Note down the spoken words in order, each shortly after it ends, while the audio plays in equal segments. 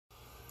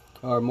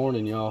All right,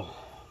 morning, y'all.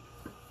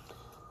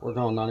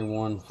 Working on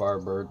 91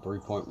 Firebird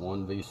 3.1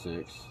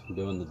 V6.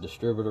 Doing the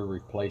distributor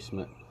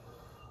replacement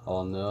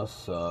on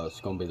this. It's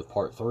going to be the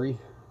part 3.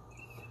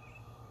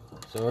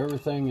 So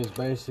everything is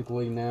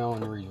basically now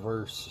in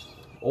reverse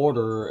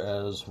order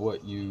as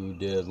what you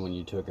did when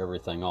you took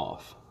everything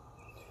off.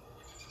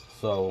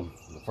 So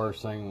the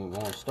first thing we're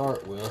going to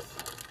start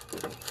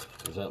with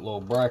is that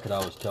little bracket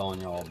I was telling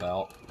y'all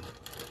about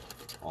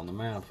on the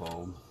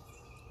manifold.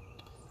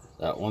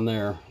 That one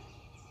there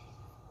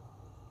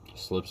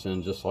slips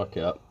in just like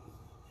that.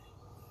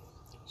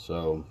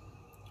 So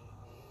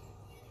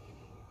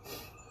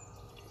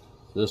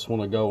this one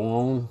will go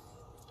on,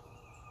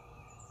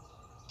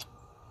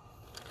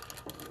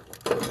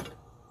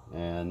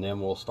 and then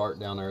we'll start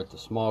down there at the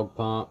smog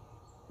pump,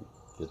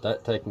 get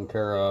that taken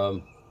care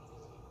of,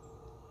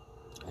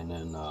 and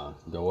then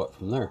go up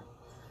from there.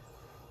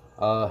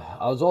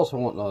 I was also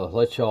wanting to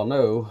let y'all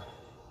know,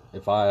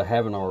 if I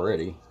haven't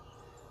already,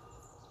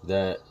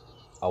 that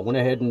I went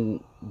ahead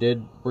and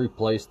did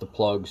replace the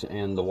plugs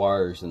and the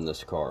wires in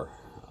this car.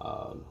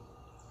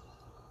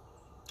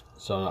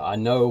 So I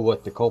know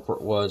what the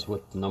culprit was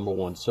with the number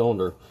 1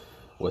 cylinder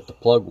with the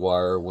plug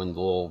wire when the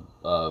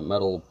little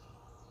metal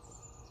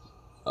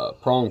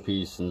prong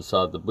piece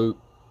inside the boot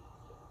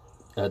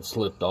had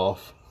slipped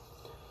off.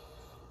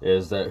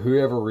 Is that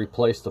whoever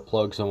replaced the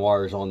plugs and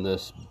wires on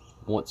this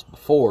once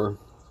before,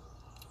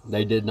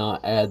 they did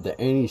not add the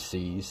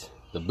anti-seize,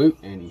 the boot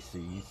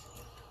anti-seize.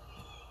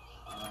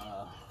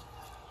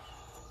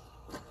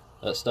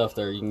 That stuff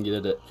there, you can get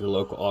it at your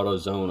local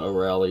AutoZone,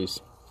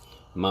 O'Reilly's.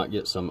 You might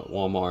get some at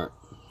Walmart.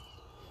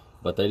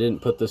 But they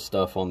didn't put this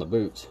stuff on the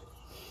boots.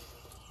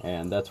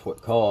 And that's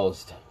what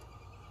caused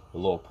the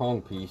little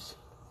prong piece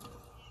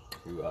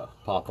to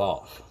pop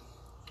off.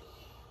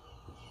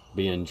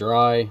 Being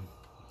dry,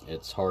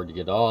 it's hard to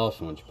get off.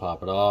 And once you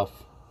pop it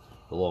off,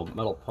 the little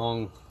metal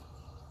prong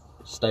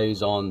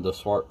stays on the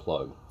spark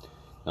plug.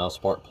 Now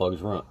spark plugs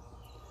run.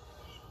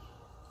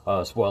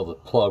 Well, the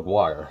plug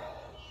wire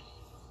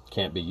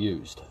can't be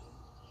used.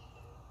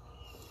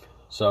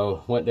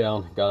 So went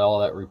down, got all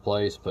that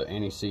replaced, put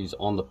anti-seize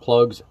on the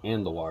plugs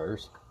and the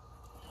wires.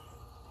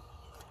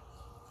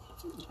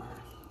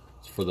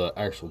 It's for the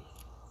actual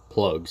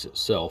plugs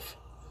itself,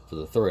 for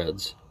the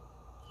threads.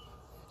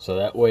 So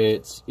that way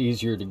it's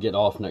easier to get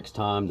off next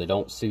time. They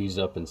don't seize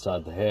up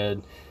inside the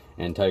head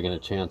and taking a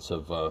chance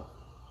of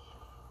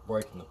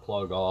breaking the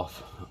plug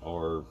off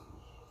or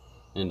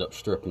end up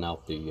stripping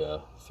out the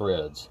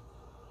threads.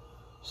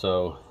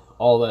 So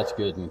all that's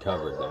good and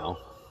covered now.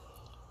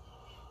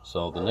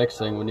 So the next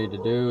thing we need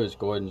to do is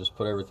go ahead and just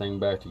put everything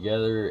back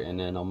together, and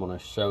then I'm going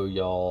to show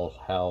y'all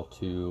how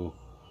to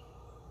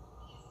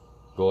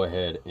go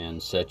ahead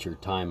and set your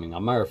timing. As a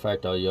matter of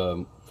fact, I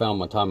found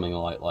my timing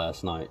light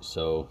last night.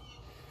 So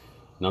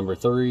number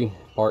 3,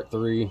 part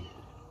 3,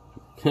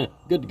 good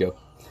to go.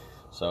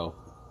 So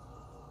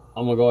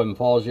I'm going to go ahead and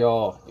pause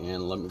y'all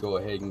and let me go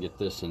ahead and get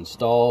this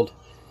installed.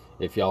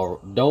 If y'all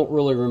don't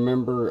really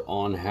remember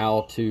on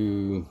how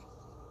to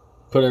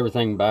put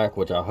everything back,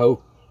 which I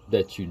hope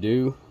that you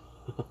do.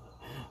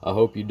 I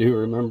hope you do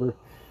remember.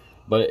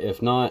 But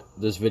if not,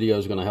 this video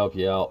is going to help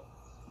you out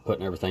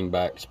putting everything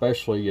back,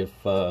 especially if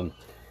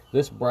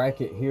this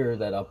bracket here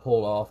that I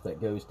pulled off that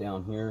goes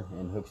down here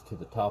and hooks to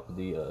the top of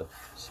the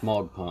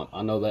smog pump.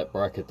 I know that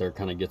bracket there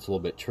kind of gets a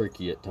little bit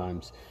tricky at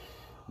times,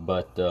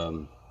 but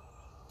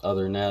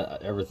other than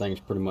that, everything's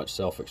pretty much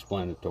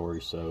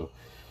self-explanatory. So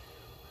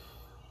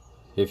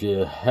if you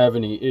have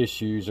any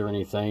issues or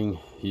anything,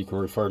 you can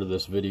refer to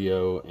this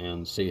video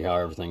and see how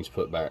everything's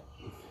put back.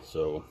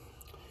 So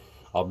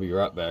I'll be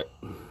right back.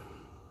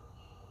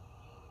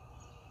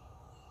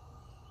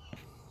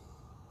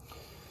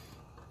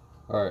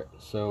 Alright,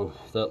 so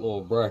that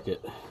little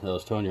bracket that I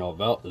was telling y'all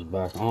about is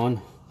back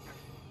on.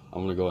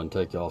 I'm going to go ahead and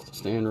take you off the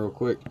stand real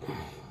quick.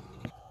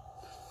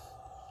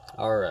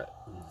 Alright.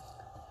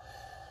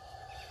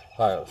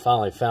 Alright,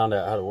 finally found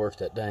out how to work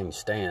that dang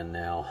stand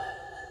now.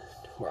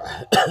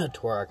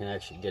 To where I can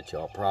actually get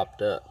y'all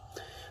propped up,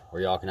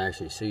 where y'all can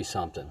actually see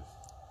something.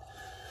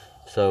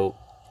 So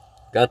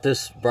got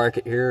this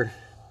bracket here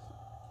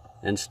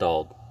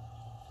installed.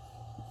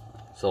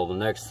 So the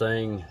next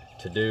thing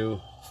to do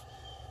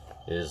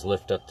is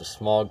lift up the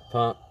smog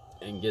pump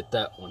and get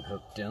that one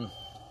hooked in.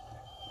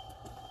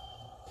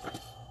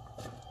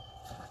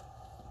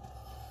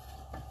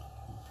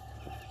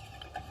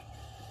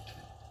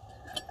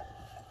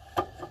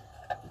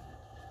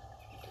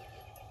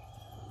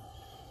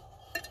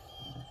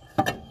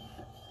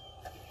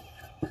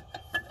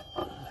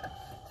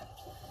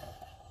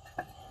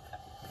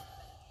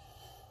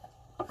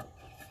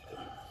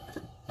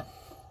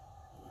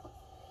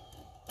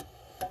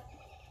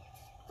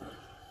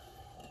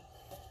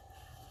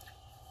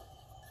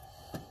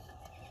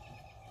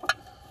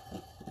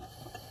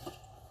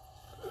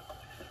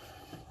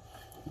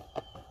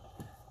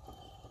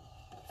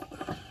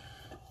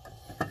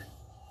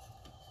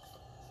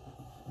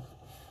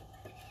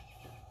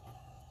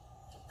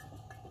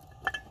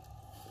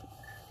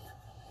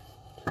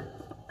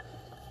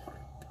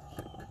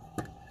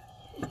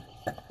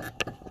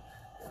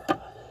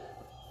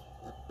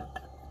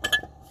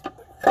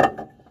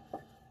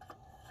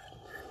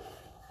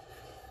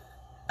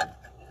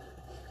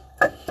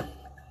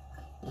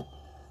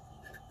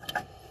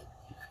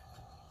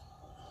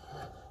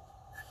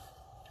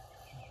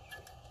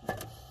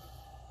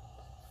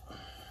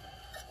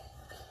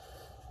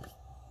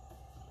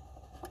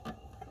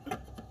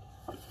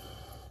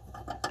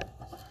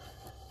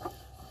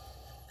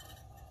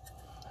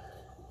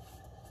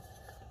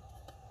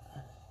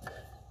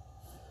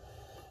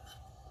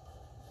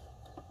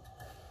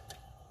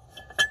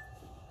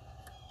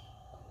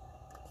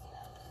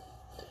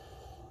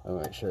 I'll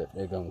make sure that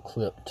they're gonna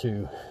clip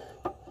too.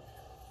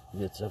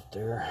 Gets up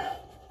there.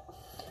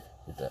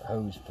 Get that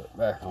hose put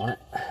back on it.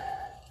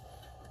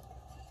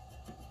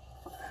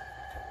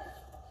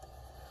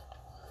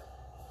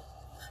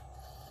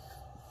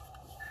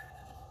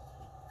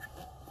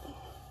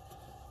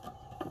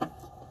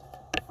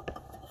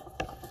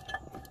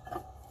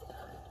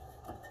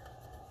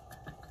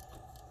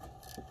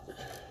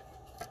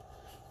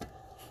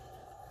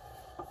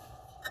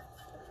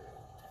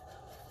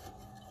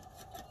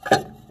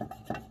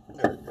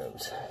 There it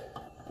goes.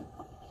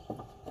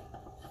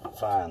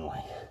 Finally.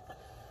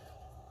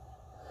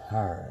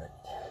 All right.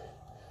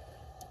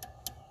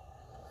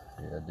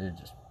 Yeah, I did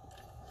just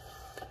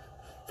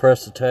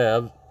press the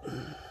tab.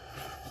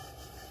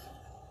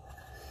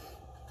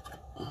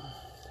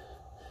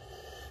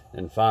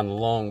 And find the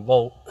long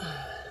bolt.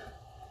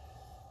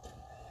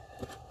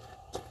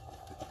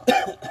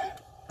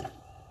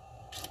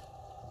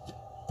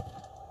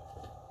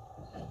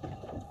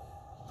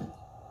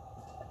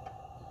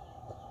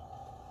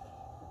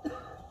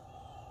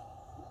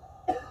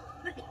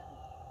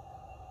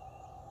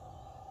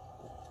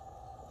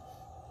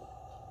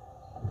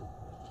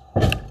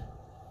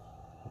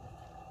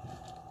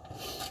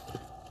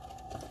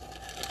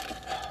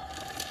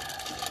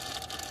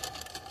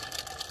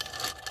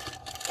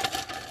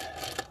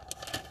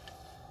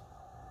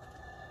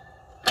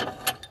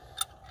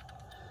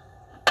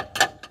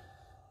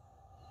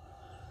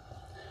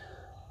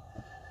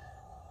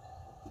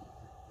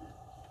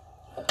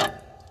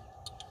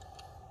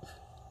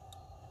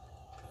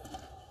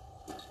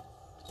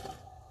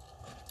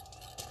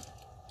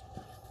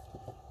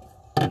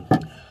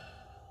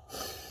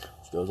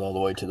 Goes all the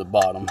way to the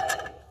bottom.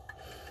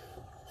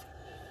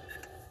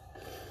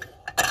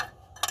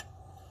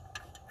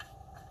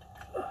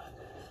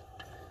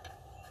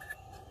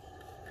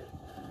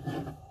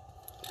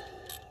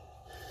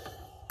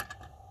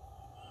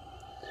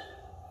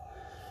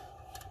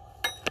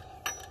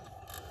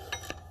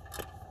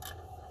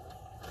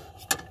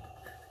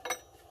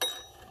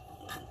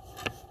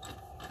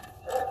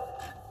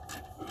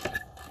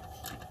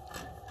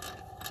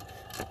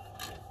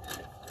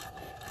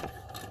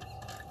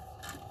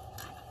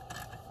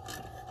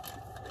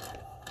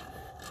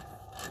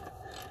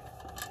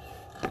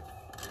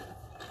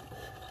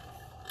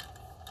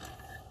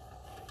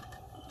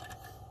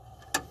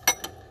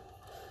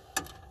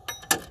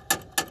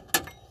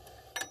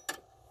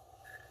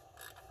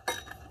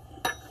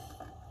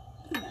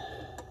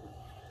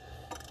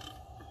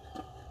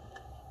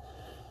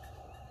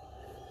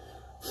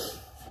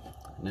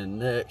 And then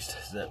next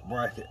is that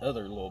bracket,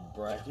 other little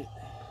bracket.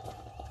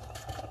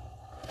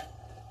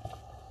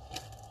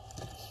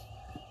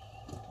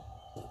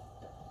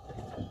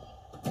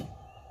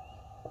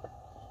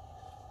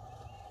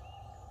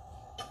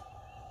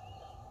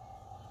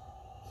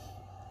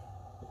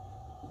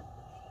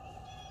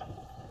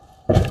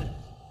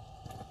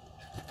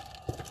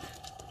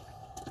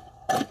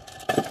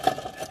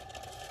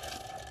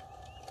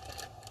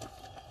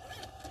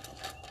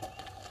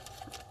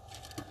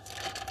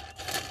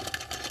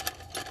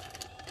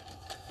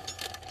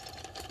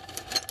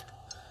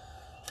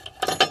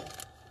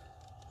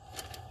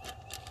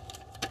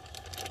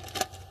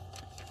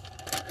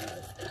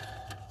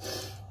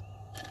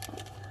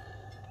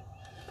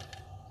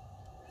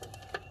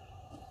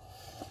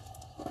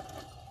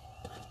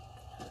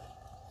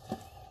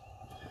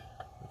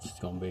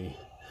 Gonna be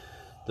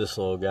this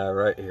little guy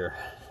right here.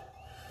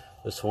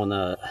 This one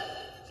is a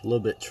little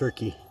bit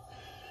tricky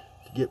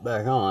to get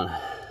back on,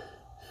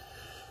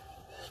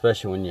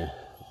 especially when you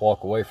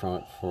walk away from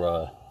it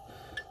for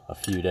a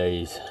few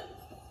days,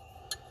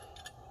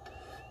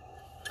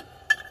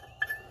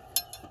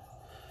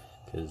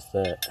 because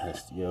that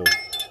has to go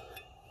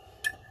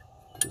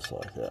just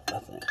like that, I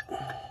think.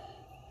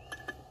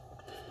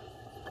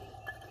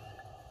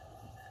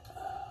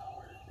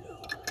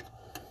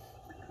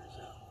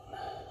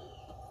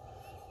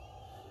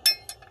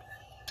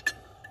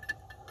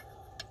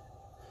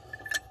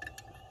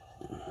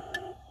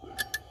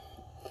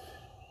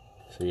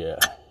 So yeah,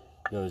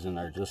 it goes in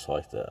there just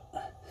like that.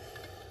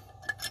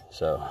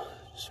 So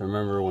just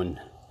remember when you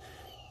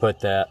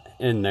put that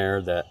in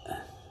there that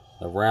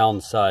the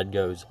round side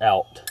goes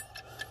out.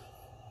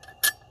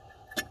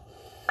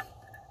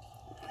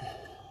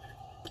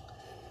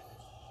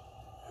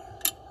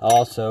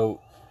 Also,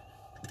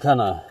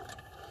 kind of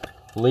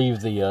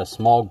leave the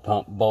smog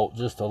pump bolt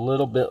just a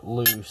little bit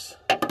loose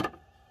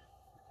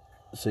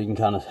so you can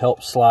kind of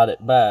help slide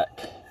it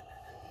back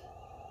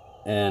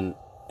and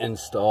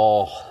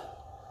install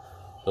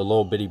the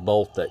little bitty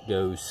bolt that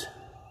goes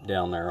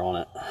down there on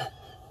it.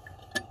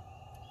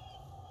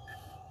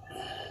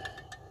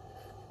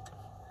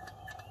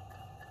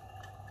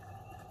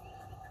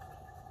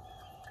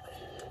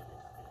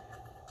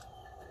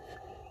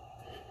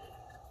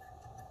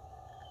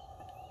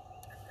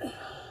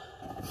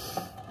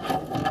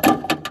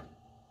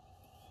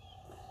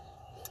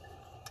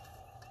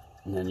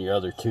 And then your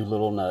other two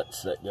little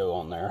nuts that go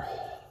on there.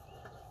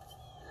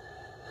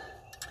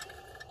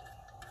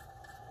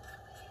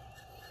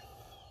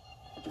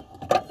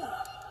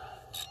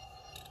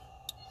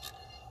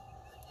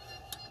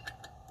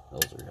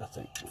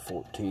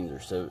 14s or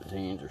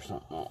 17s or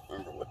something. I don't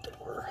remember what they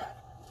were.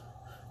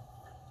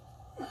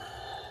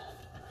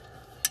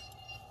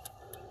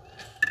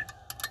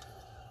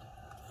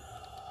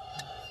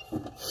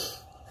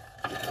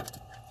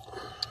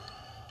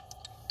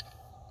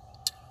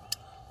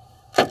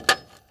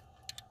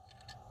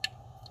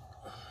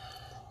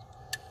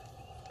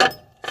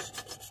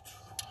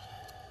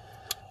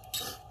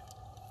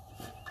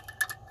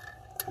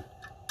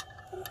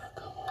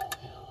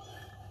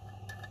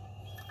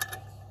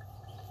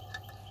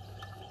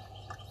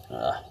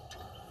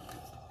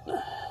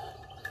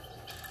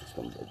 It's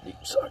gonna be a deep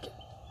socket.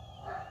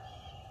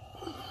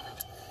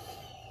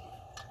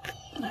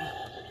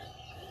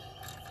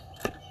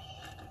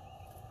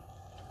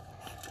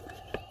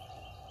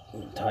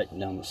 And tighten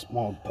down the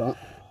small pump.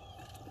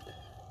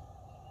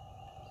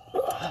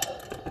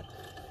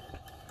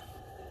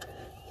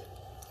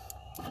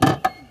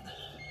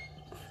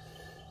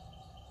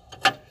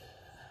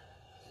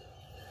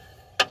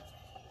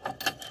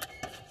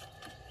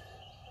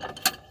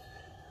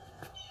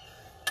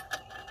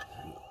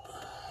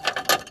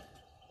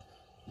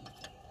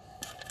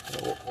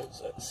 What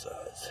was that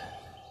size?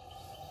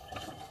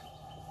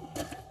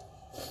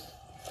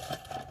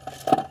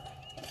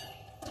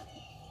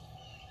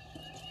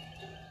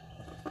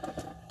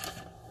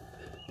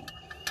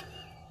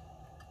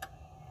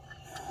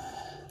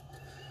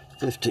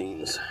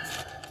 Fifteens.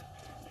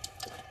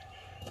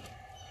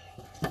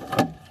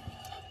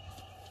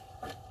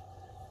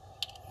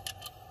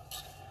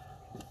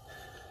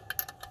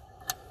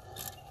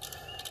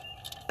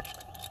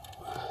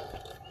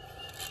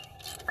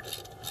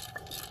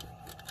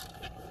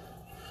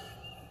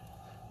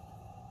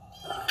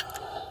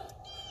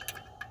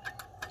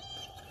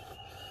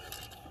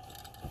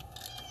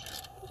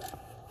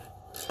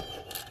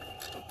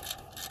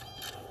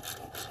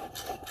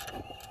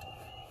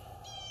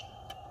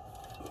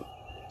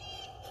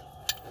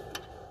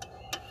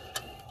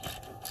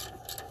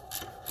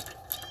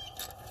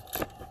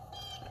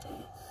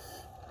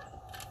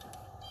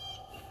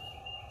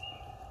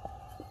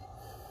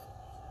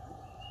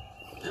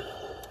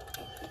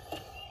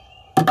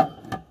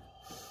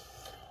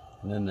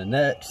 And then the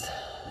next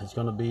is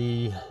going to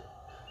be,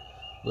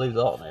 I believe,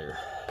 the alternator.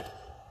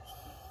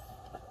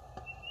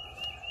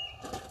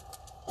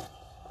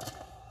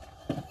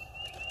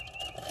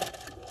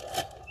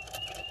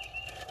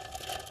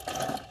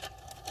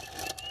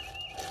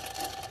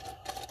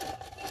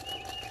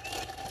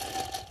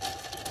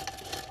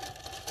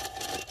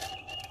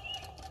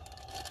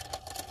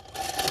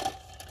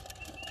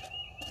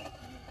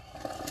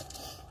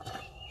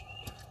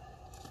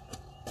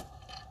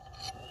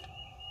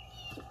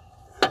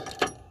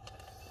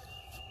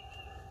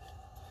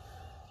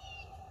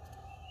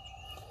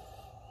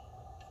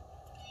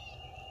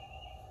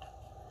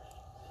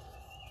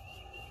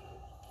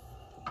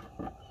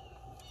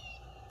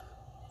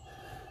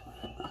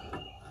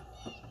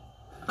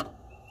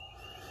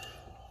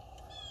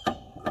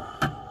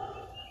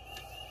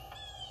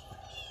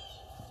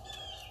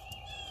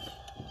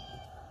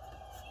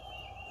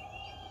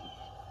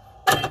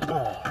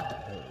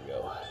 There we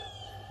go.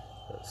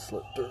 That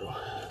slipped through.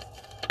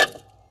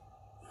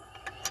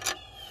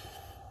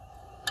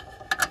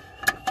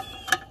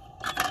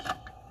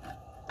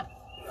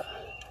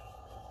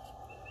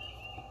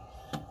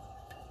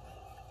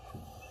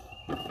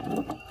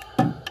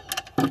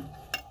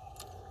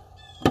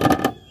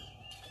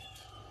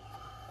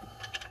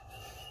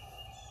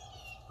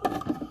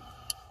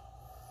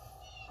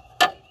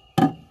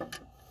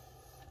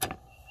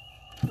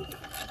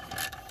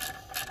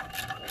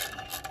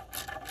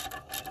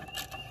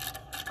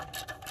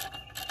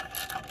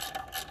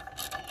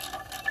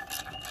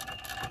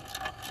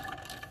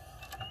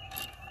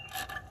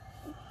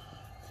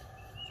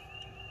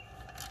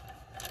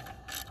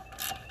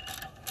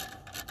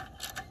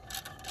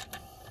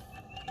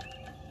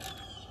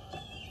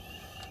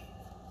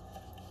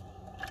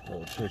 A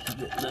little tricky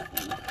getting that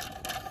one.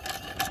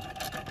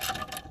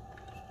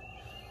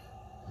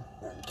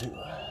 There too.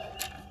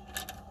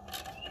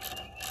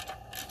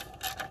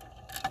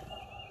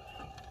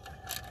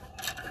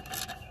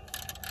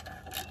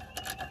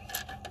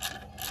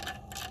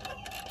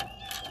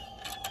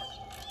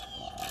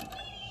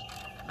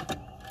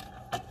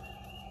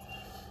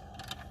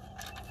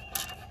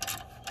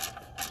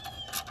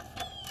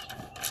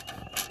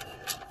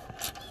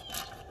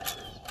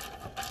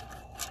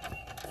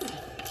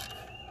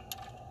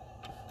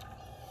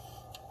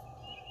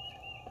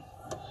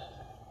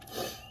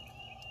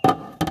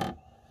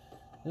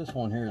 This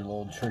one here is a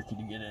little tricky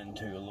to get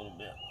into a little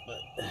bit,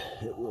 but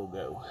it will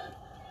go.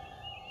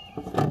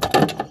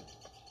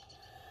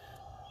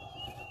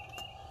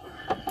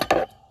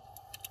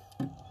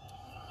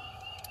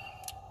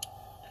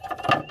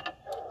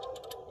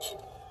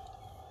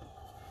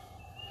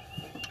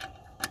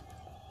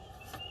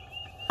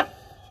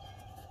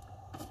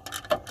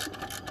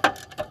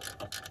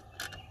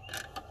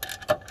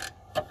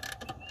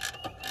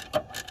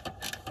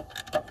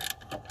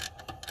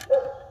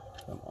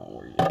 Come on,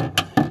 where you at?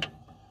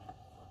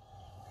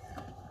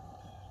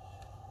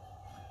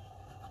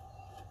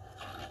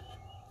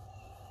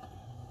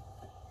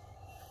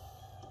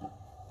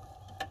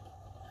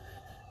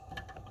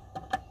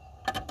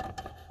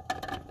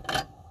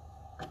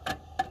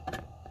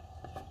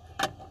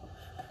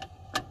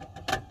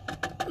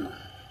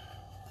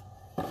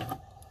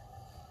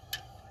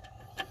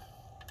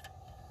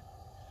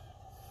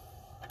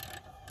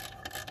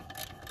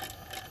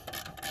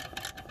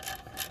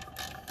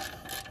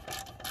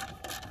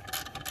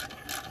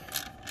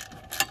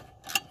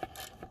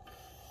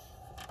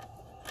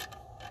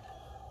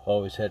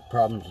 Always had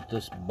problems with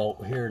this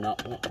bolt here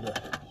not wanting to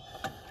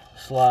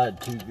slide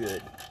too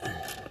good.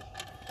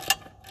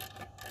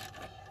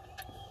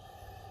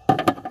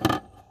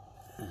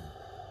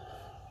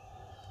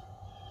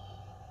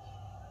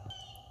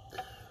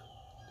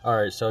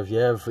 Alright, so if you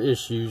have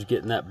issues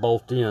getting that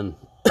bolt in,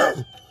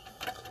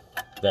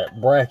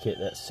 that bracket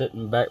that's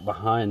sitting back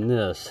behind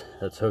this,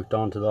 that's hooked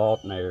onto the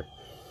alternator,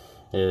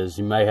 is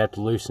you may have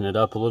to loosen it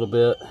up a little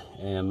bit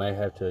and may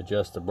have to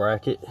adjust the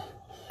bracket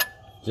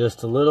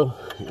just a little,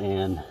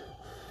 and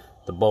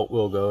the bolt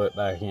will go it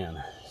back in.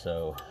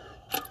 So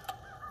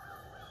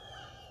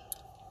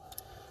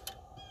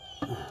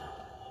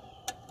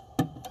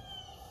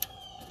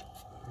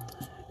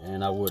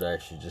and I would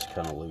actually just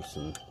kind of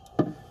loosen,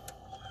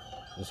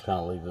 just kind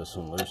of leave this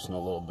one loosen a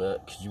little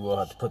bit, because you will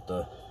have to put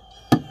the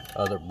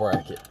other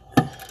bracket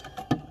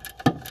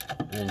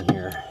in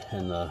here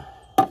in the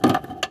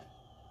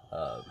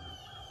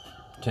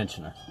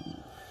tensioner.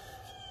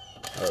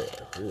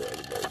 Alright, we're ready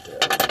to go with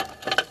that.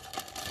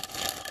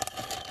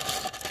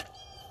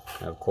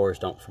 Now, of course,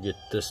 don't forget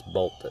this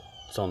bolt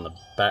that's on the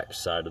back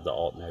side of the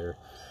alternator,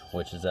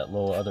 which is that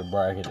little other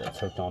bracket that's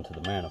hooked onto the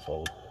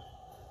manifold.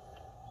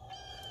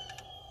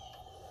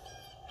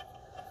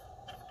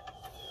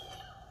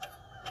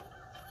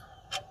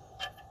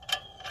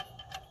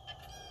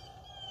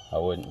 I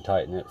wouldn't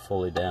tighten it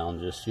fully down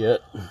just yet.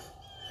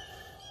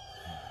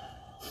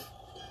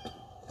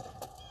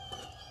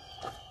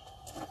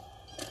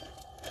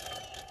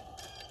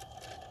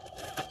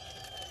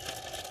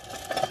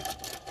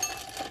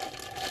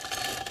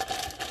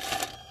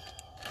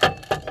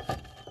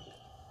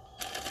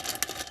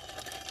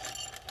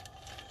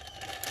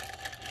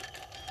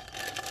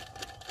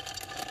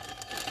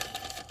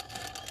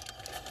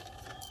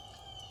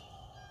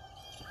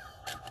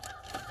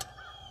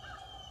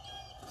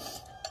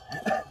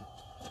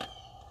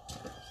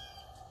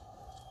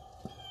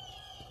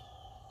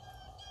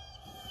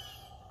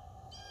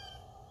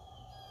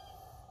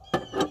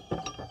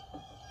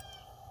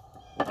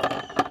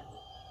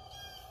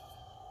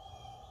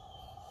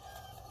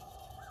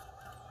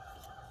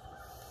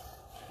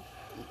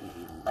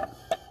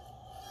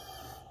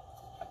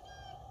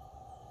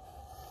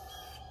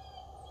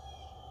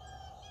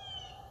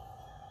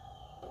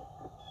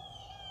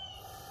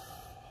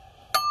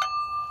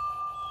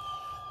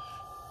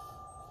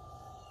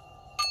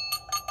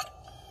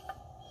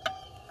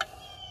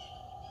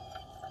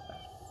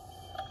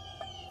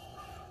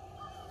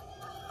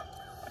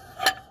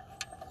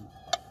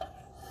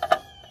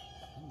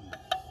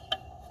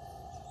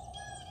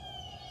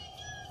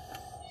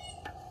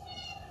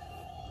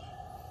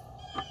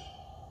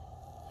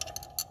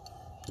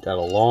 Got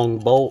a long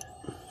bolt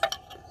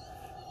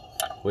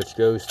which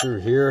goes through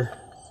here.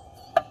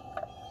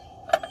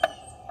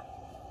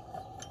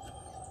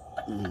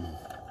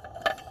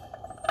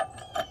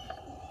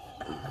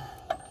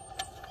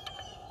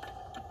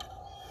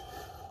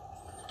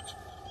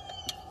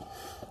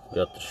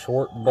 Got the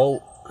short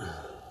bolt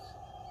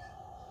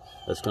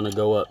that's going to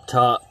go up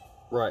top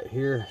right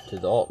here to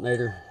the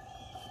alternator.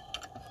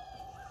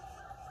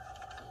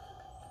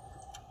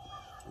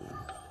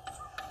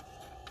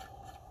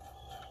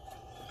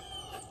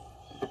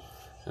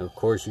 And of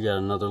course, you got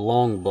another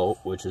long bolt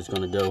which is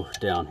going to go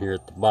down here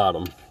at the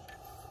bottom.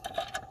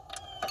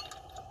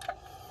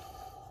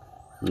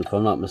 And if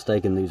I'm not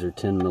mistaken, these are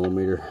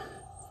 10mm.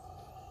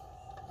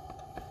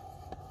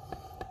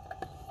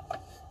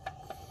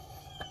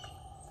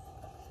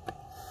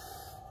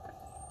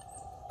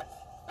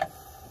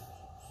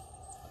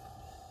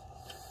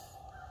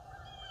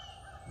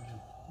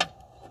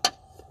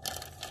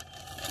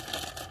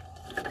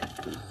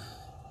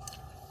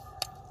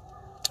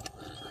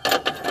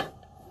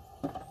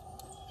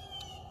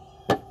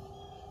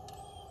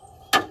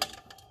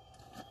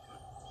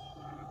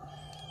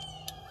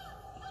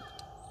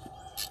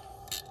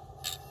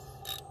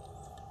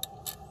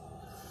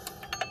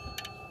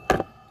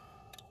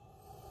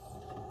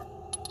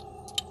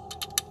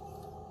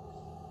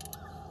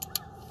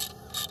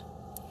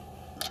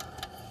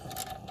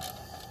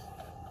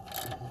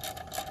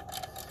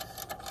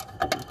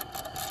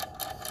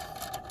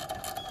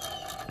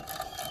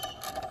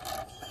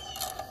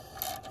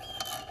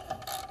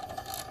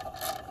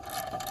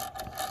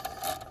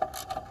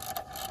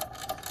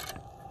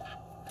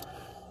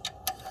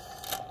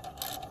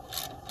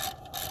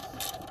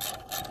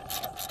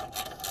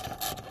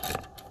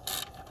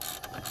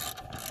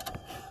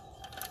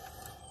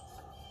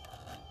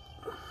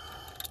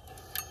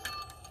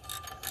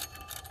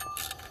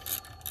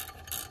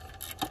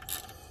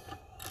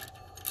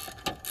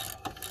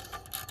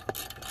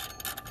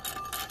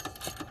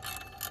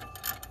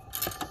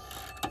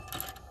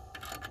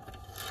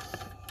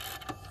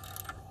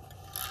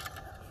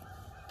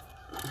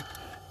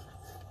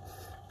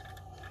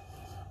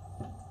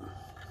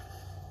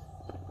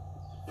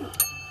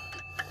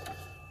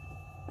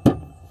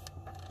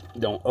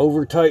 Don't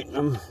over tighten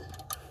them.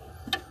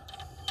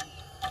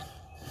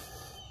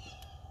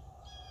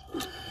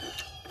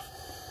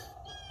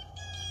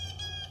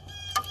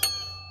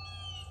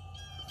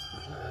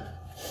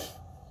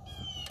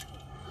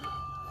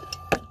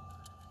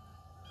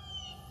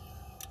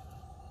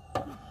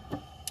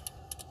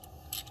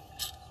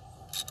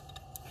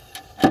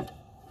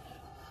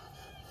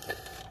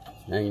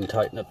 Now you can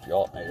tighten up your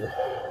alternator.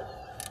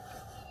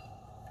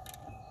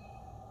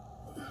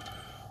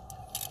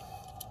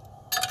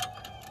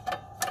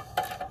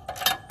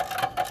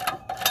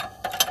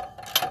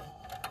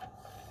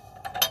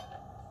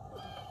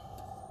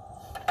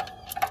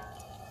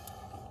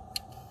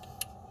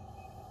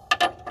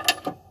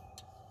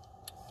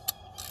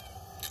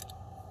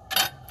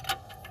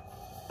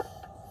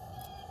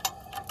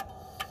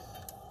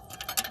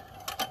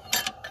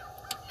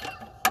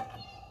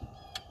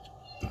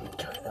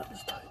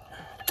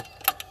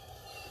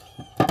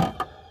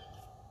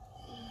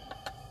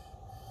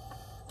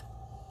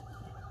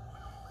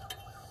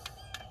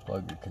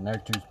 Plug your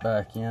connectors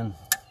back in.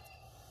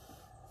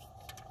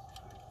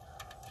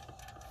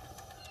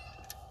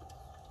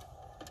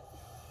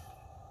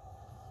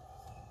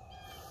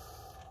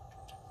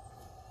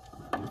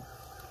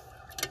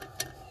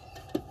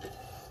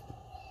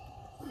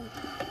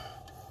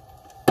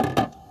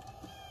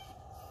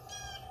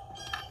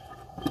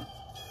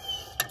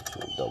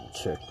 Double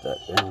check that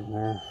down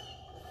there.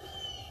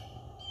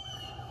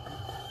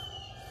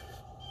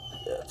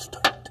 Yeah, it's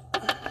tight.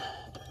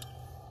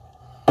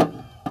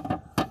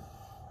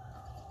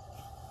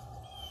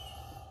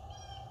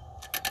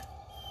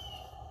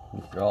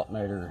 Your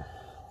alternator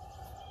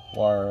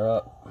wire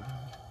up,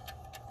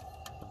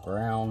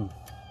 ground.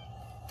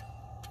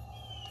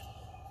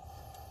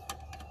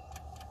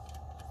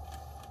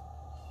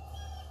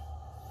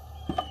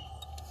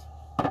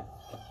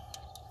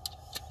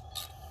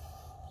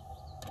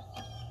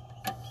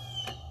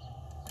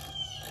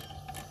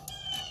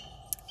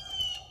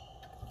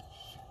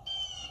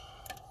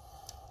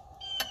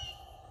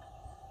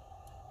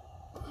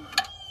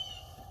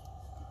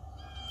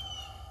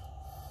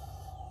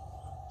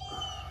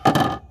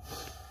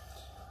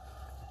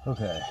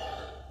 Okay,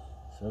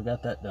 so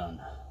got that done.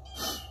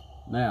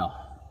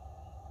 Now,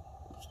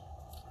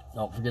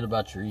 don't forget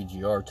about your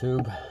EGR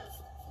tube.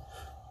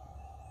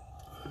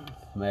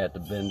 May have to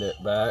bend it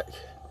back.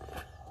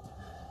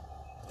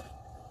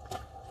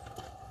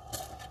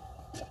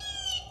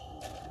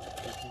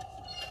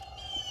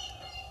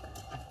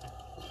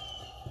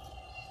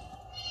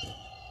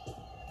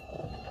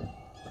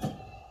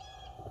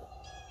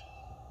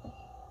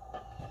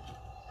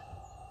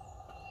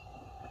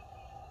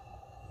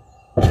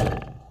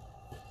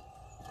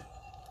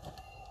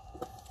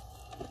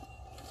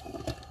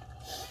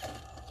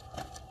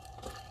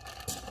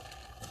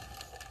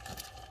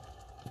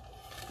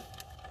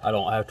 I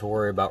don't have to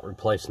worry about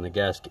replacing the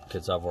gasket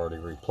because I've already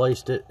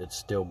replaced it. It's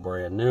still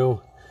brand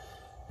new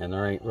and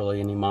there ain't really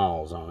any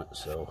miles on it,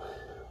 so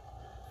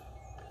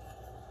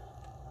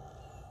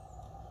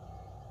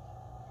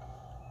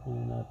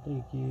and I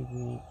think it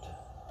went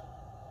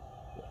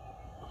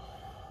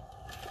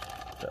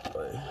that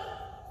way.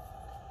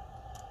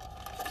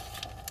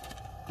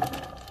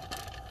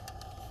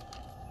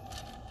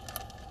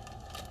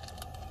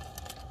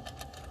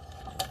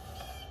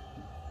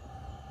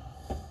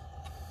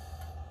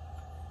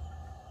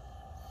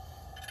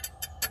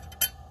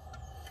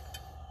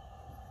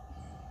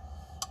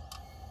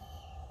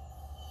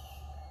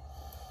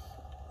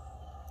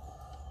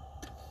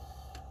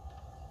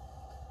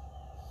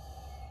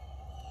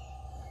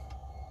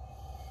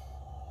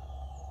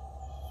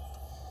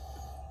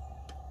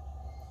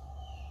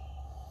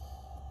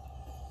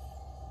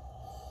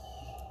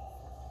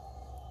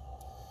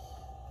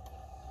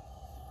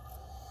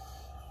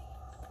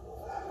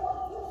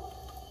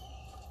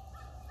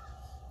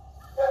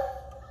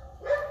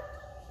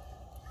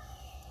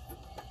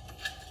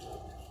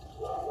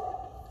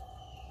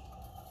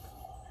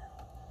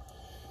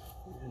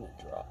 And it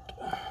dropped.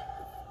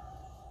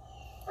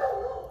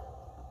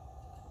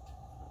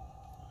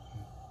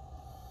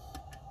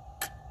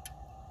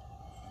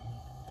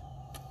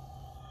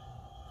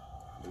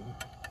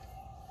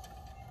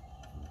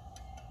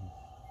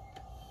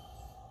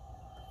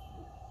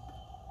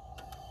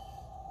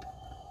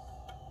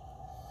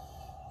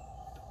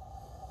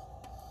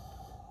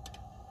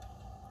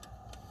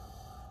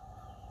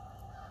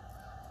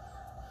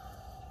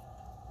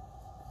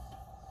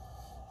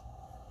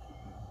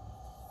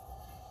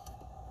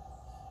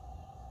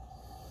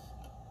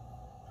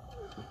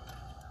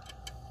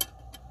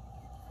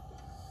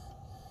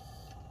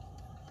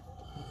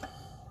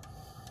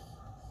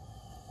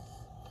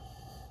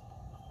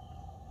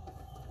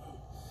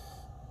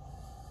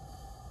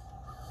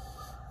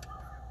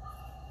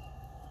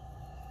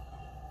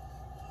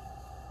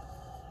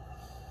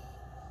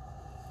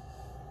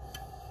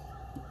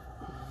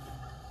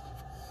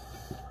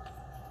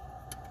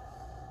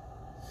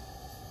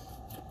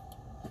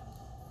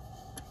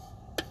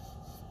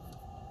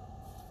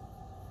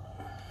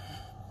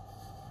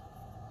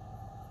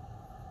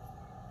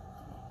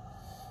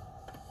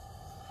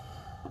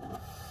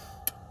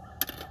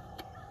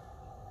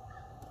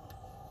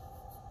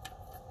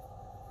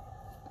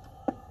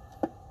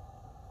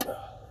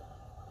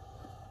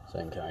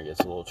 Thing kind of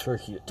gets a little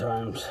tricky at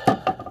times.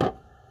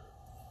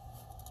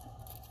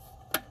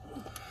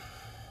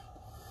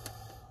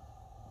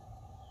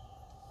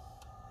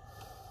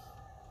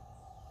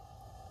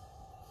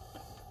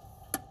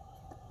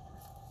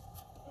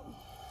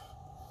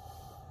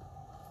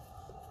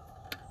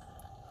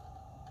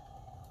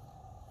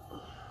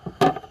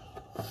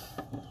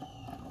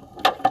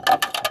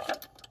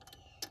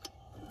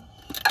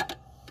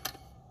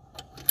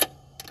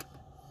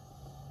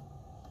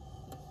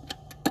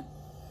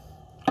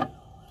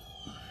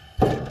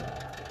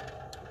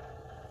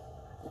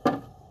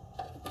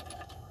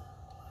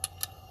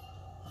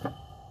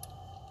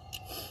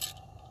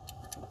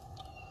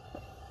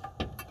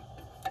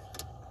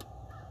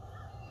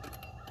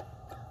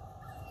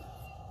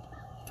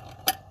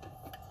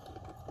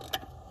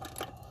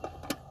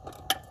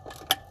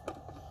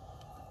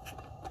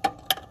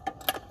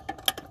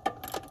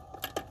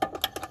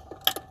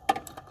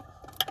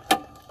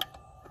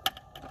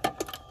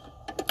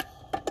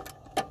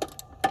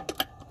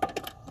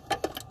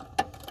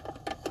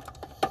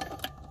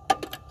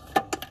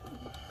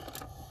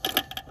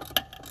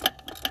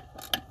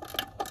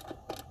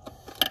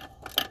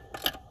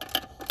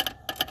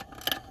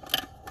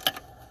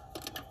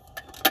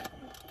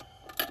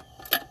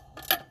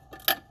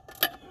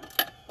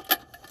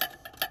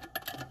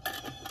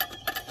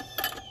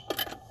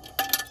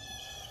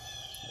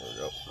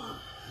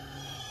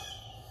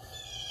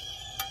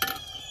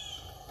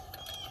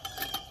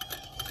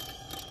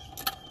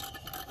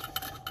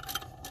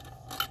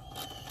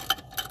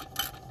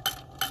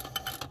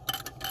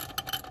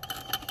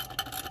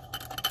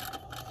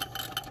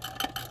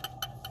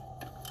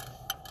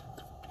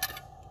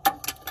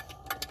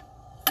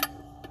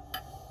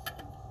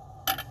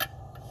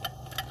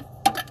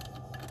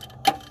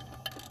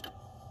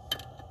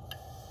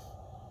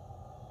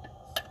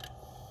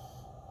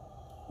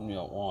 You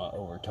don't want to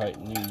over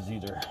tighten these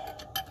either.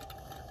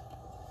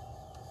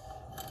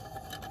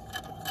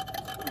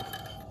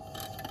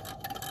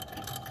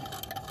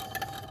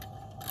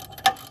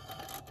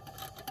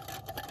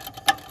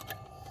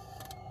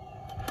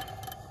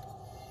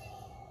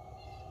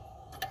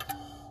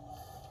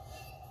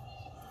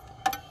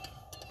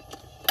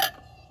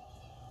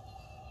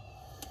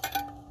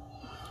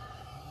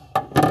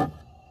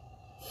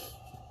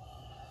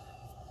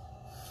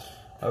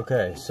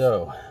 Okay,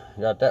 so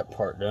got that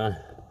part done.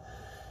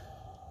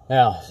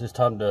 Now it's just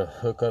time to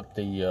hook up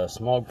the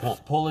smog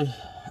pump pulley.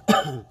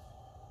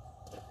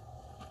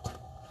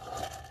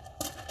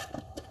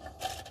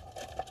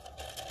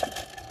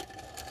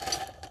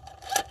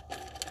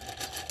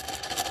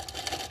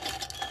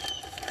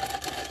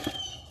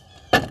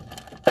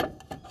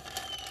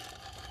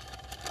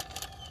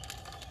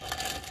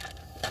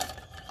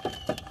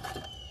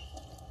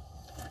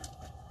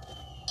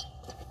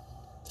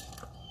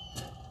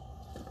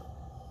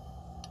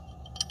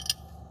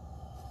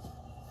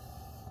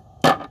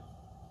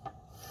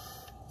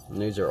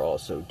 And these are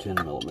also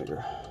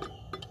 10mm.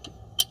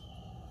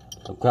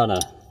 I'm kind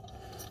of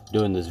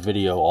doing this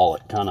video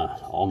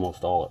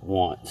almost all at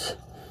once,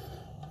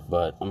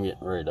 but I'm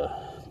getting ready to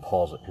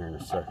pause it here in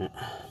a second.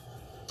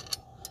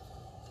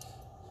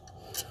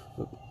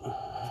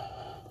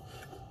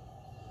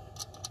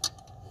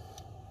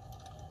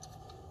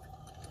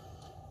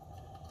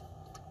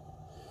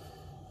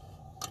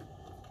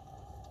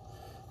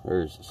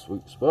 There's the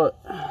sweet spot.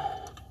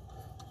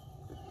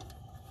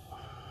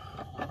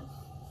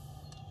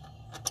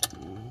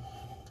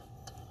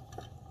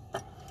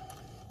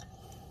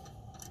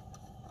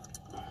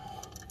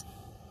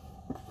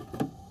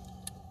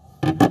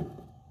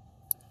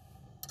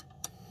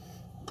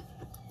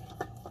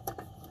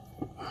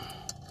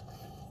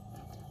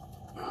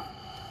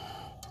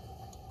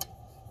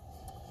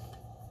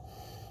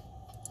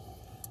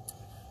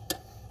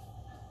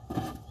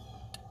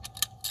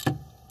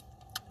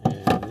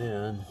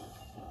 And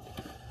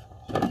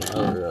take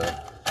another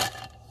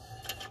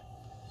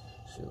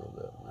see a little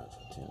bit, and that's a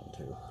 10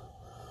 too.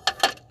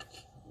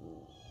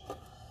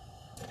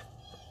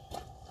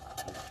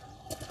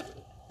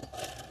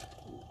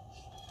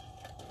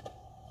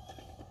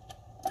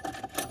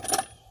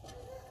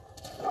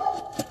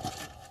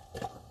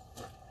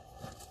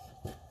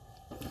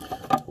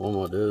 What I'm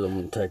gonna do is I'm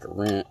gonna take a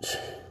wrench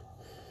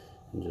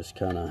and just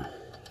kind of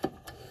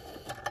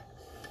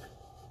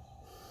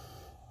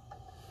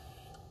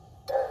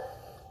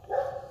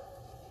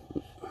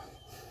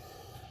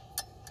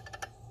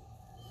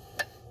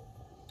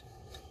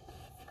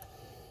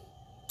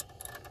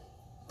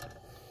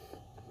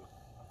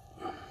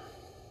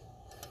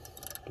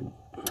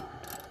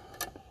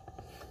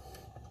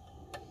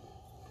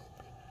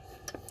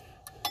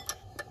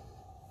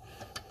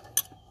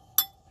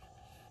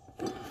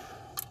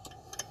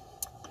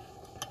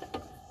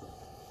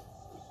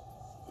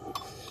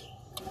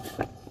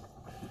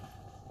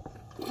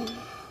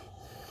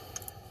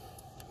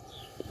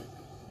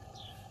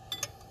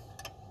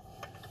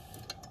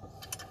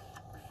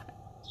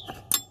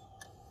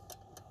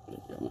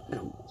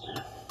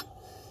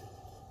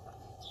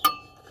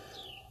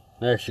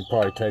I should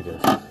probably take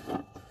a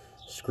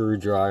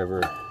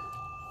screwdriver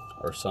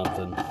or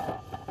something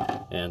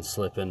and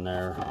slip in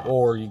there,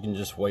 or you can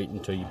just wait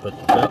until you put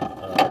the belt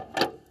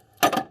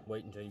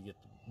wait until you get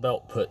the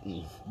belt put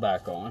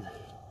back on.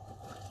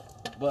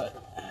 But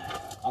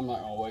I'm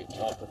not gonna wait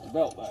until I put the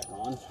belt back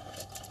on.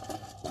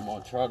 I'm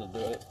gonna try to do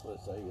it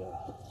with a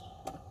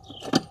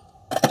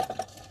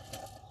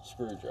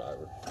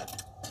screwdriver,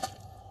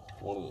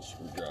 one of the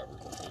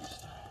screwdrivers at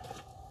least.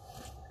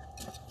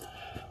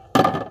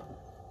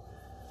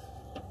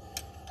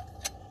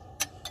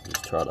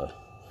 Just try to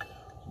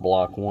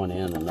block one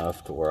end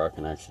enough to where I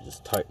can actually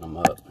just tighten them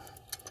up.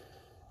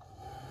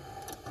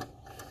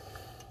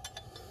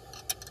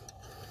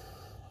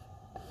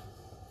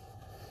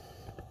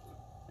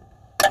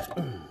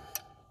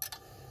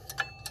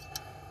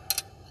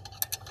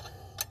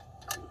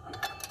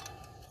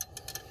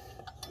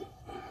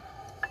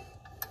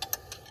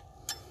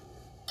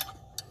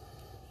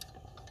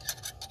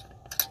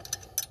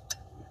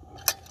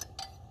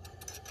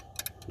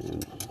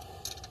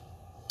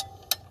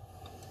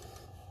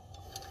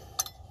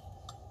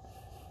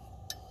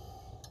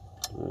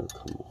 Oh,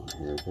 come on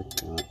here,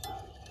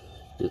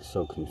 it's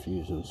so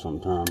confusing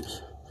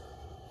sometimes.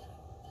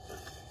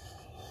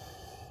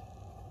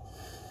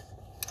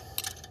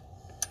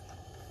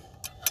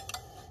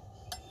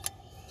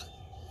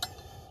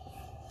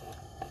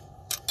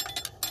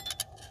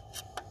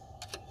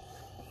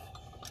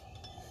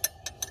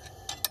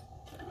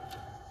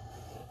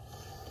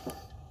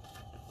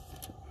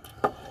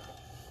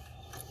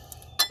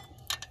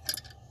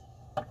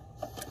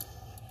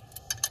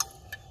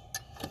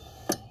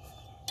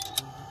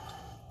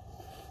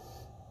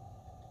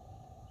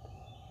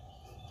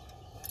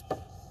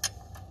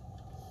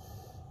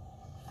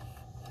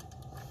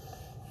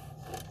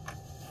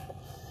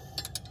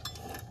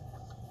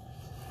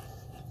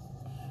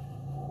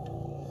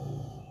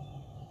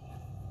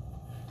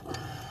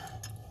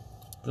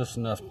 Just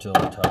enough till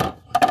they're tight.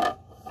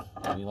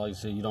 I mean, like I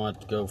said, you don't have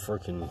to go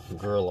freaking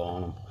grill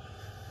on them.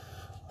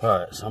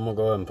 Alright, so I'm gonna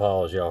go ahead and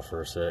pause y'all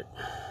for a sec.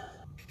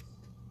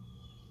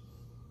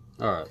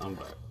 Alright, I'm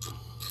back.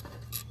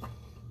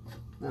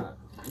 Alright,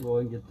 go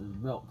ahead and get this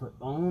belt put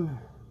on.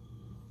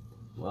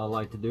 What I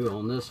like to do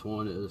on this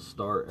one is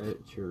start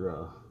at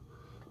your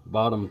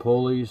bottom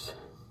pulleys,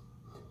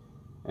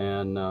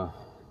 and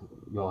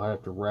you'll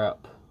have to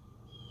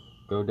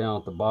go down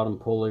at the bottom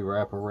pulley,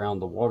 wrap around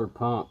the water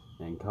pump,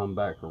 and come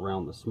back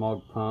around the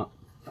smog pump.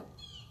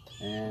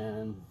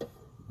 And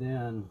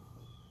then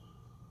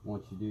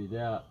once you do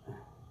that,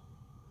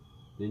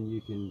 then you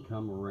can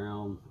come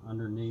around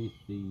underneath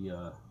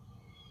the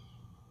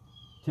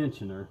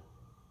tensioner,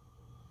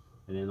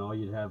 and then all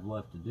you'd have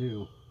left to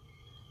do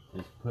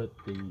is put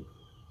the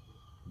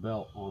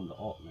belt on the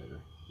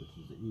alternator, which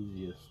is the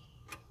easiest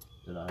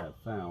that I have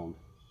found.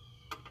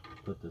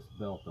 Put this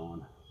belt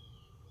on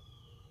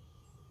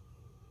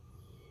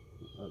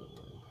the other way.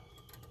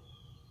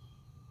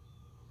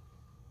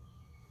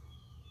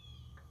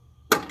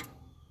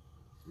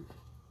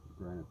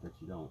 Granted that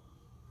you don't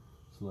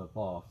slip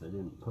off, they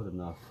didn't put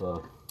enough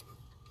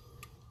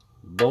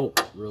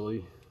bolt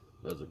really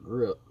as a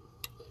grip.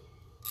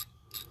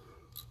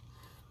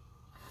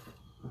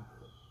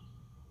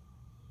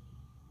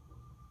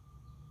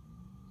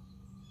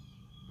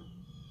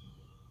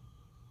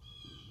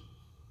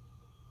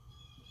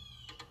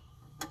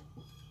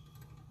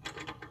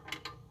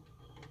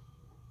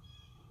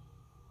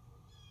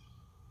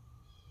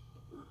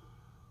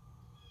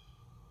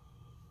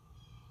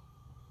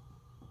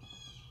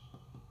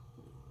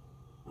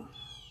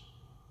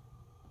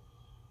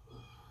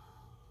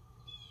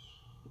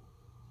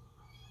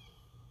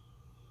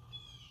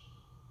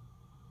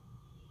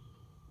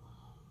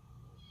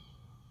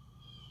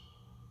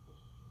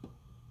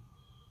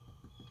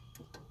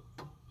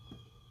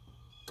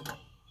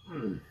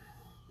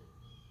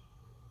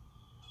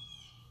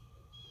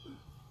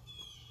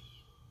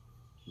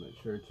 Make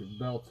sure that your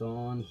belt's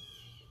on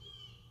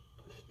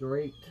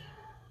straight.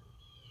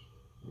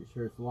 Make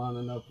sure it's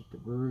lining up with the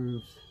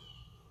grooves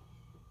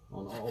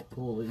on all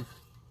pulleys.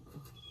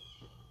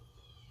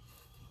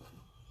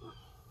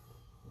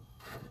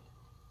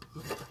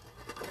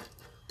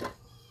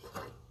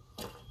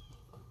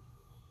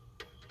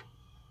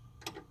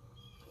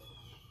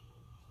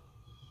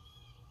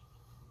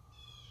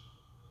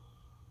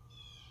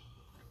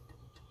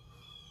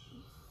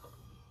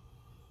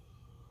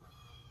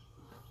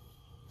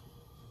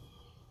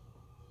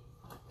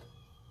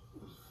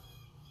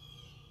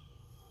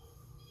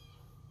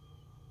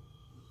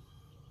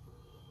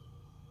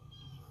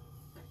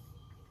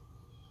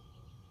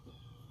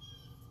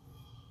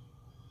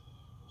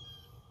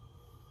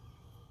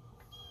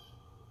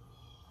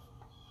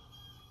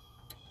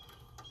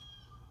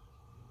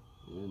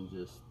 And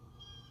just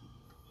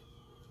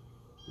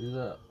do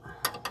that.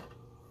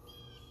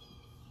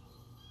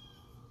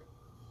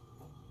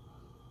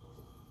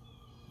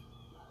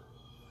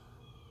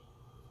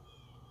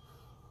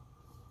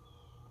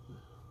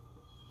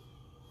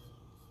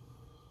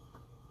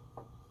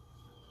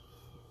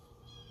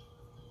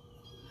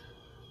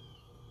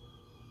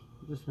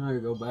 I'm just going to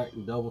go back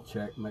and double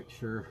check, make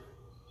sure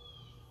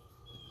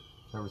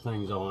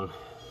everything's on.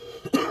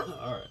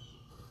 Alright,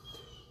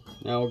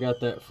 now we got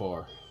that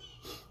far.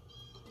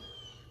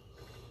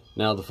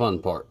 Now the fun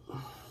part.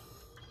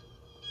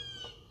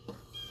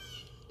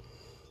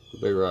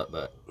 Be right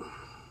back.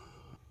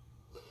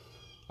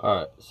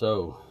 Alright,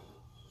 so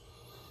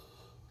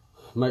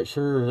make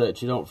sure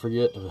that you don't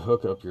forget to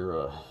hook up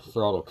your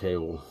throttle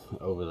cable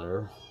over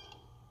there.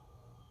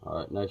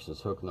 Alright, next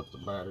is hooking up the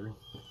battery.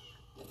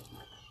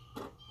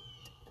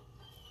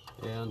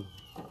 And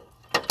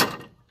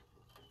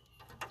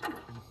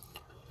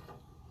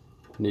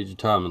need your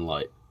timing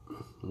light.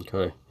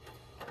 Okay,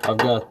 I've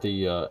got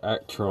the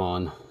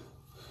Actron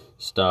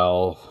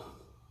style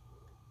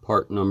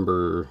part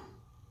number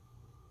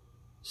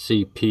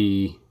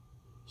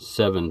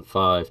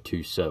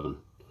CP7527.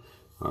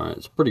 Alright,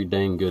 it's a pretty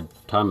dang good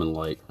timing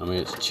light. I mean,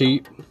 it's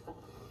cheap,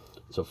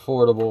 it's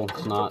affordable,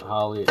 it's not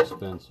highly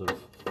expensive,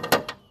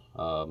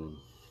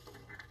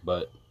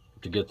 but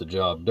to get the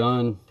job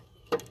done,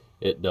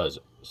 it does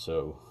it.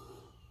 So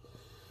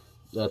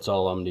that's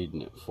all I'm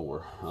needing it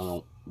for. I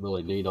don't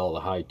really need all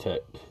the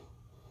high-tech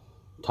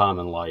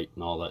timing light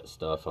and all that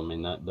stuff. I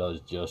mean, that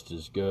does just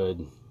as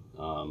good,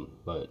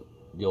 but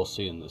you'll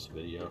see in this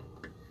video.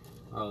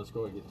 Alright, let's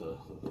go and get the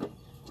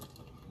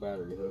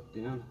battery hooked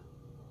in.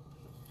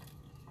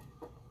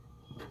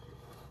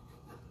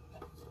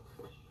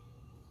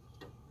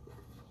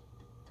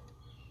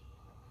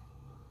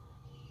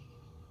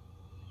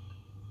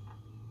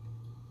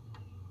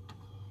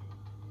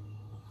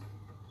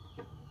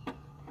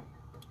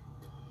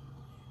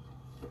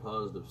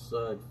 Positive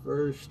side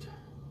first.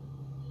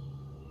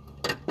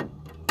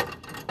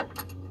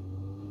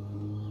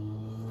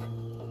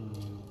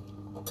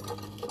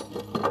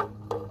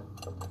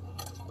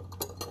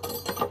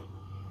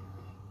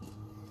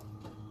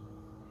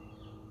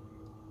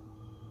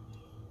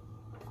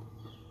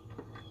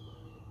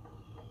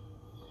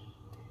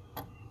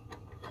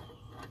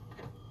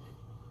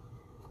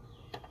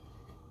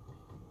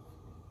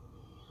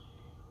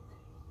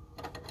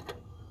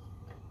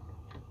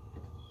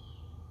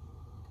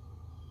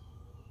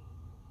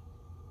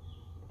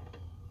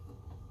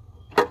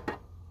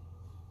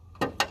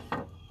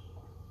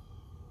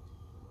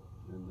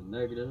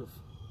 negative.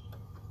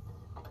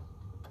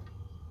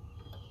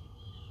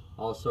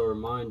 Also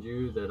remind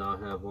you that I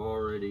have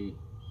already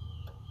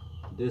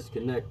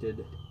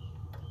disconnected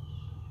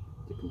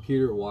the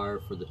computer wire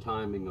for the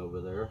timing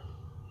over there.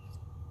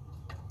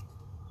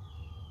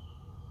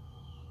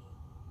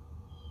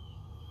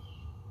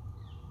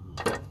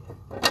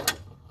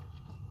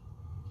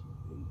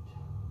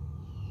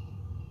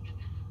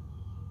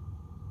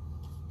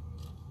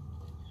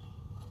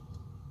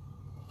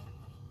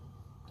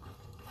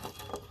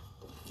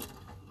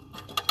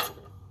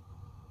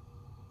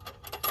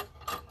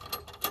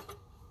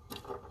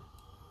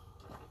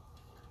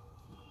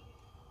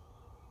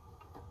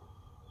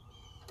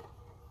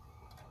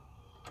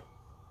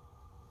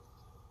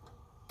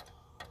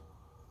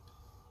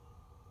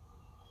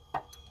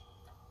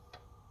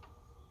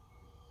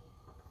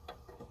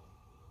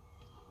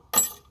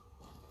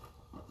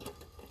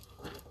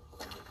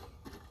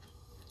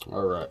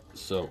 Alright,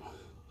 so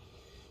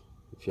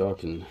if y'all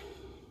can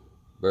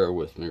bear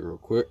with me real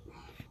quick.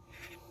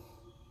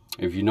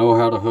 If you know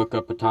how to hook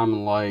up a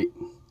timing light,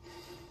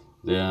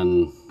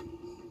 then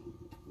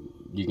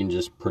you can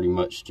just pretty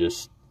much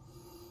just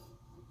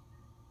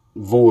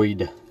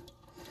void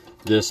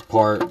this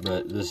part,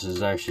 but this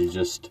is actually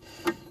just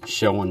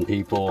showing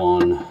people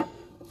on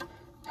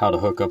how to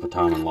hook up a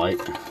timing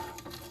light.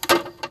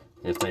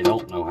 If they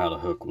don't know how to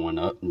hook one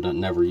up and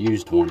never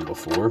used one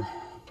before,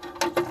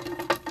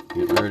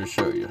 getting ready to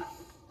show you.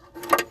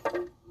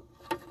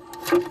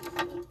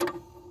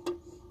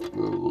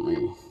 Let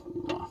me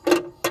get my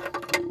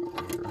thing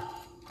over here.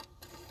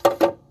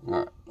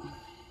 Alright.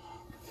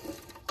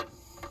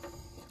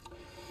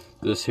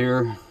 This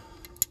here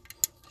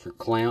is your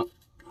clamp.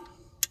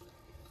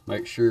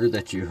 Make sure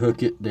that you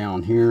hook it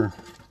down here,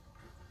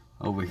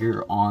 over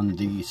here on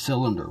the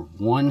cylinder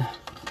 1,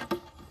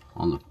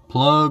 on the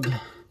plug.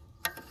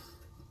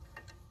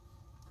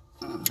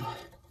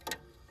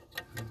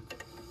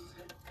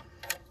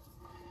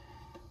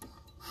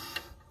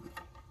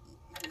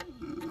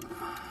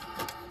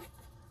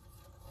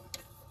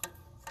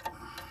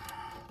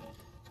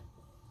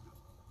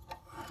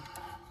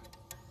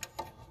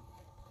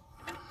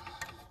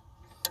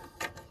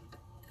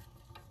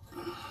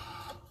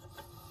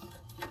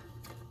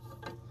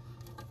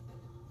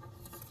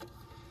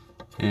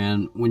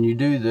 And when you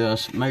do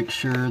this, make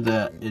sure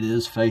that it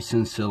is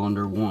facing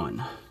cylinder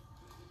 1.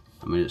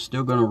 I mean, it's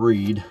still going to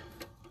read.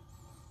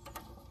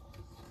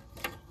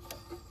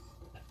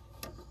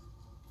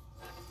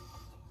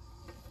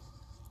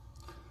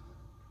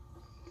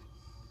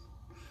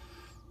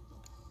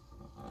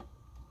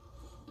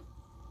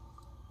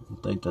 I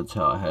think that's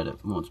how I had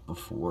it once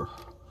before.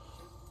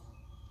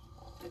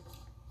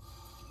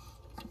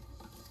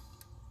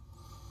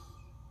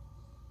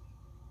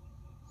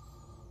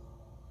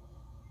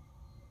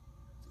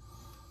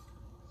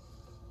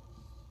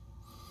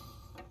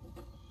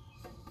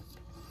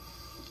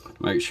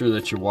 Make sure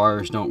that your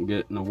wires don't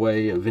get in the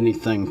way of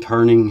anything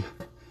turning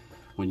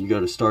when you go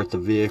to start the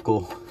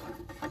vehicle,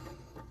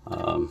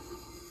 or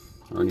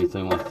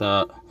anything like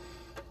that.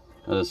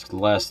 That's the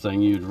last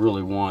thing you'd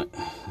really want,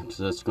 because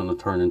that's going to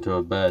turn into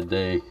a bad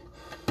day,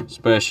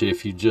 especially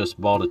if you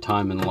just bought a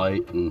timing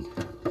light and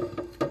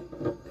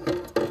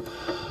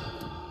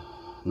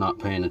not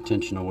paying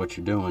attention to what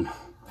you're doing.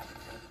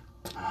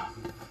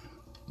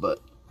 But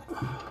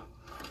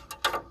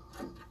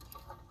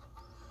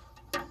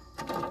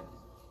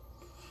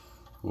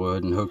go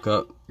ahead and hook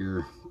up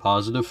your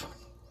positive.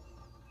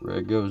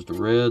 Red goes to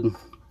red,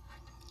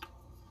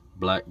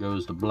 black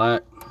goes to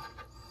black.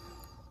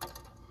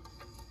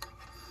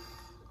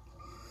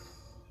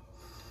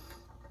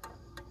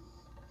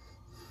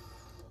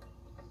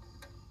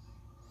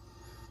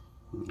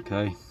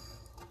 Okay,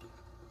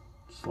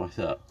 just like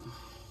that.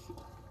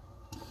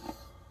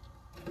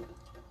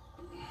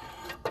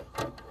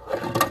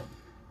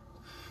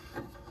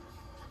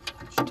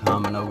 Put your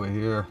timing over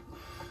here.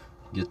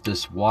 Get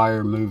this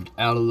wire moved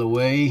out of the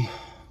way.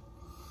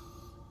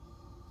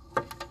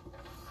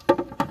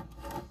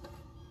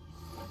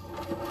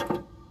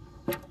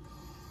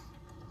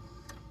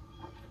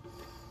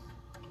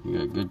 You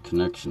got a good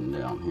connection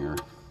down here.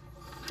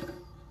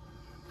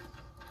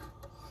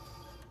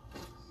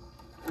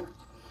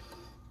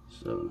 It's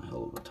having a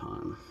hell of a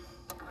time.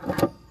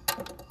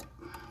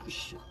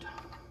 Shit.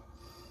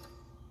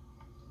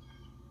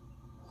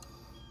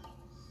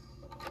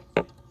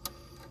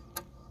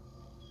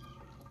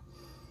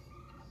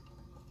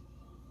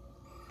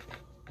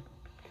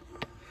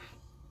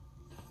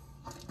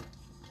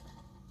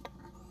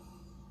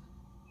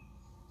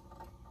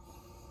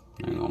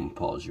 Hang on, I'm gonna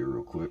pause here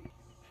real quick.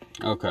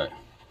 Okay,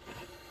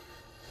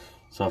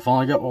 so I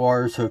finally got my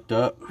wires hooked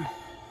up.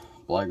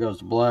 Black goes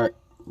to black,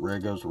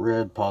 red goes to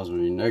red, positive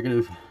and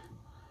negative.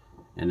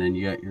 And then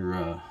you got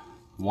your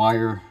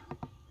wire.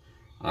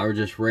 I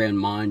just ran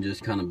mine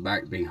just kind of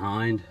back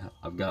behind.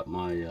 I've got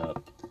my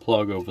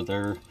plug over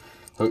there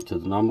hooked to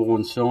the number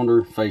 1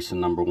 cylinder, facing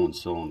number 1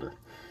 cylinder.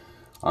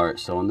 Alright,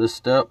 so in this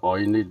step, all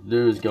you need to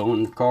do is go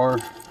in the car.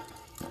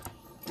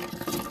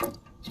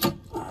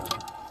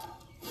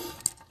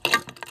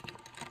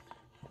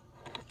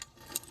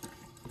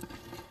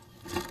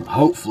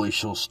 hopefully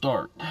she'll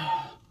start.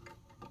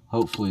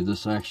 Hopefully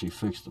this actually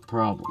fixed the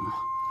problem.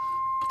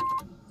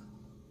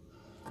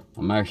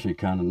 I'm actually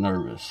kind of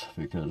nervous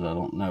because I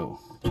don't know.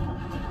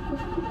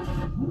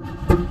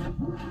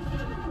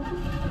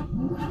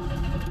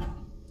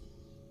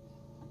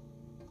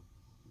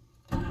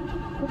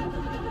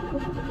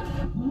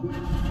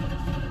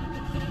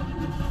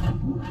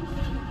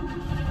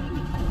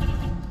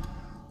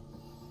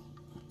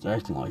 It's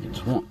acting like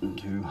it's wanting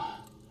to.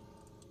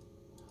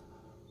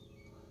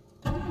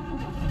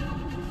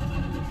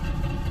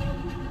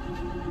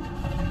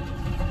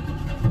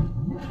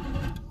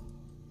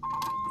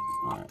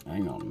 Alright,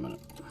 hang on a minute.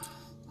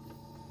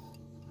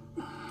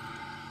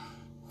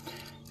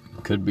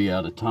 Could be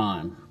out of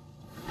time.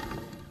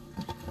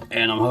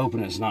 And I'm hoping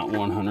it's not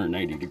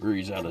 180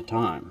 degrees out of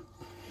time.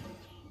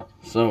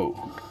 So,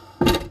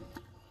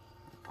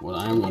 what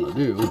I am going to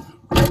do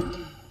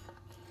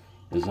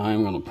is I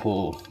am going to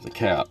pull the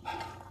cap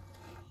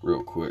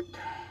real quick.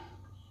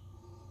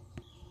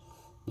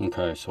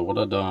 Okay, so what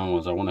I done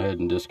was I went ahead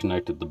and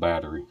disconnected the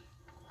battery.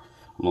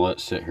 I'm going to let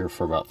it sit here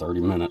for about 30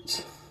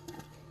 minutes.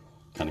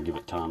 Kind of give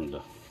it time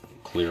to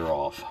clear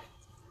off.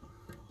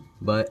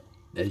 But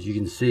as you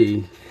can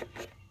see,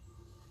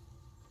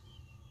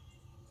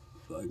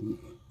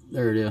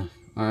 there it is.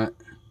 Alright,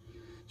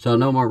 so I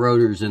know my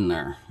rotor's in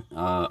there.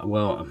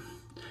 Well,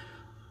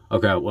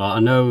 I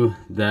know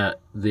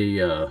that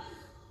the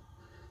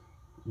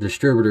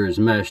distributor is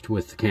meshed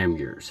with the cam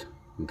gears,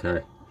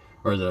 okay,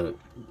 or the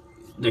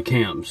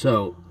cam.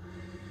 So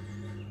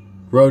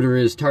rotor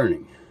is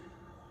turning,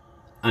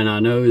 and I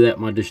know that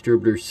my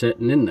distributor's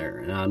sitting in there,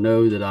 and I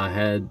know that I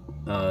had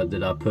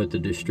that I put the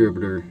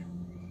distributor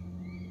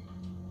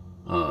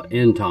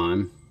in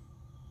time,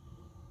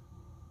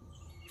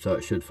 so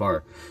it should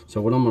fire.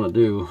 So what I'm going to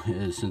do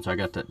is, since I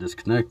got that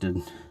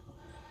disconnected,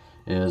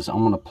 is I'm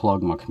going to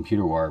plug my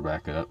computer wire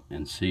back up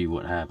and see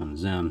what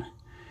happens then.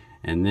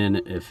 And then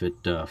if it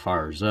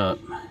fires up,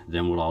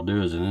 then what I'll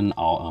do is then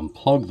I'll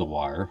unplug the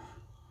wire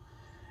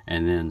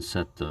and then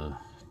set the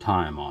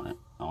time on it.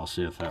 I'll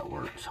see if that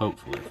works.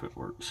 Hopefully if it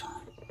works.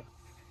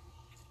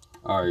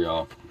 Alright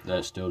y'all,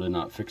 that still did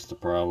not fix the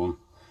problem.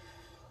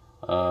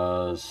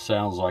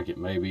 Sounds like it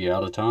may be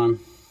out of time.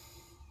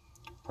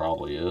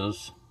 Probably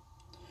is.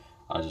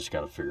 I just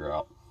got to figure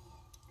out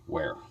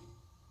where.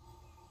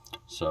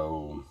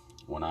 So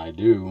when I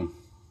do,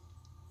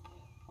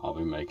 I'll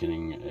be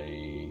making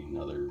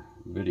another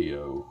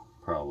video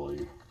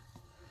probably.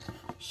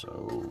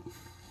 So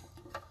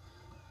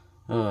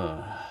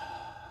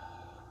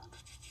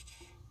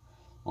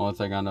only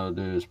thing I know to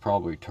do is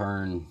probably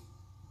turn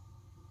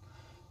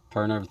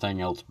everything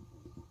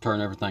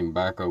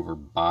back over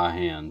by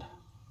hand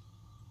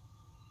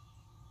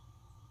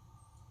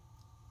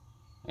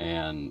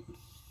and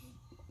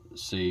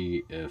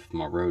see if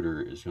my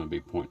rotor is going to be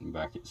pointing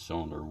back at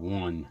cylinder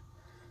 1.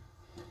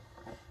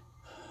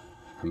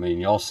 I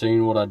mean, y'all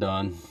seen what I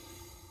done.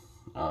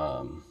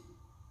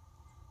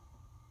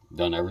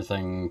 Done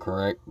everything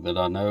correct that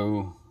I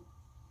know.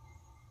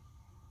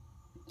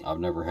 I've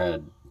never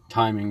had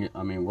timing,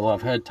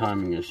 I've had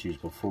timing issues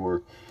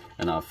before,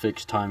 and I've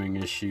fixed timing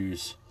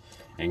issues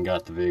and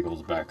got the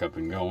vehicles back up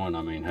and going.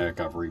 I mean, heck,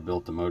 I've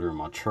rebuilt the motor in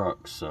my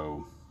truck,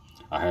 so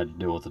I had to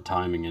deal with the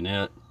timing in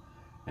it,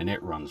 and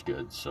it runs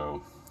good.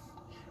 So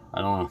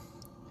I don't know,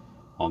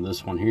 on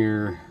this one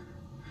here,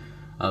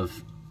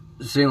 I've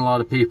seen a lot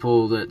of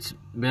people that's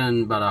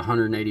been about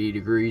 180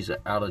 degrees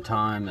out of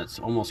time. That's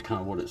almost kind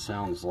of what it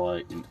sounds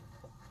like,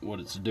 what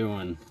it's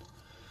doing.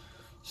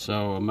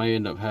 So I may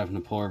end up having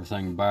to pull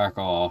everything back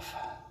off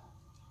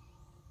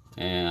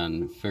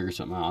and figure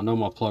something out. I know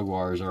my plug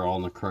wires are all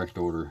in the correct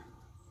order.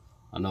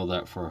 I know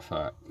that for a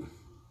fact.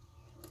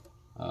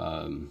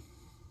 Because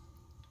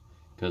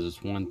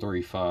it's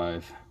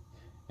 135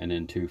 and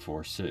then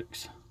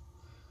 246.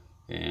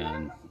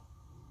 And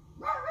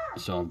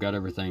so I've got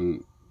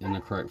everything in the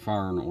correct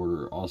firing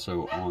order,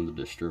 also on the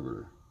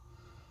distributor.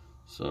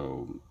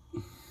 So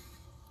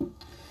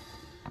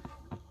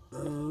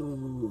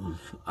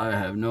I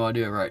have no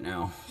idea right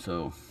now,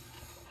 so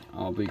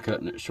I'll be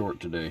cutting it short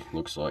today,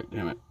 looks like.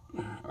 Damn it.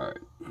 Alright.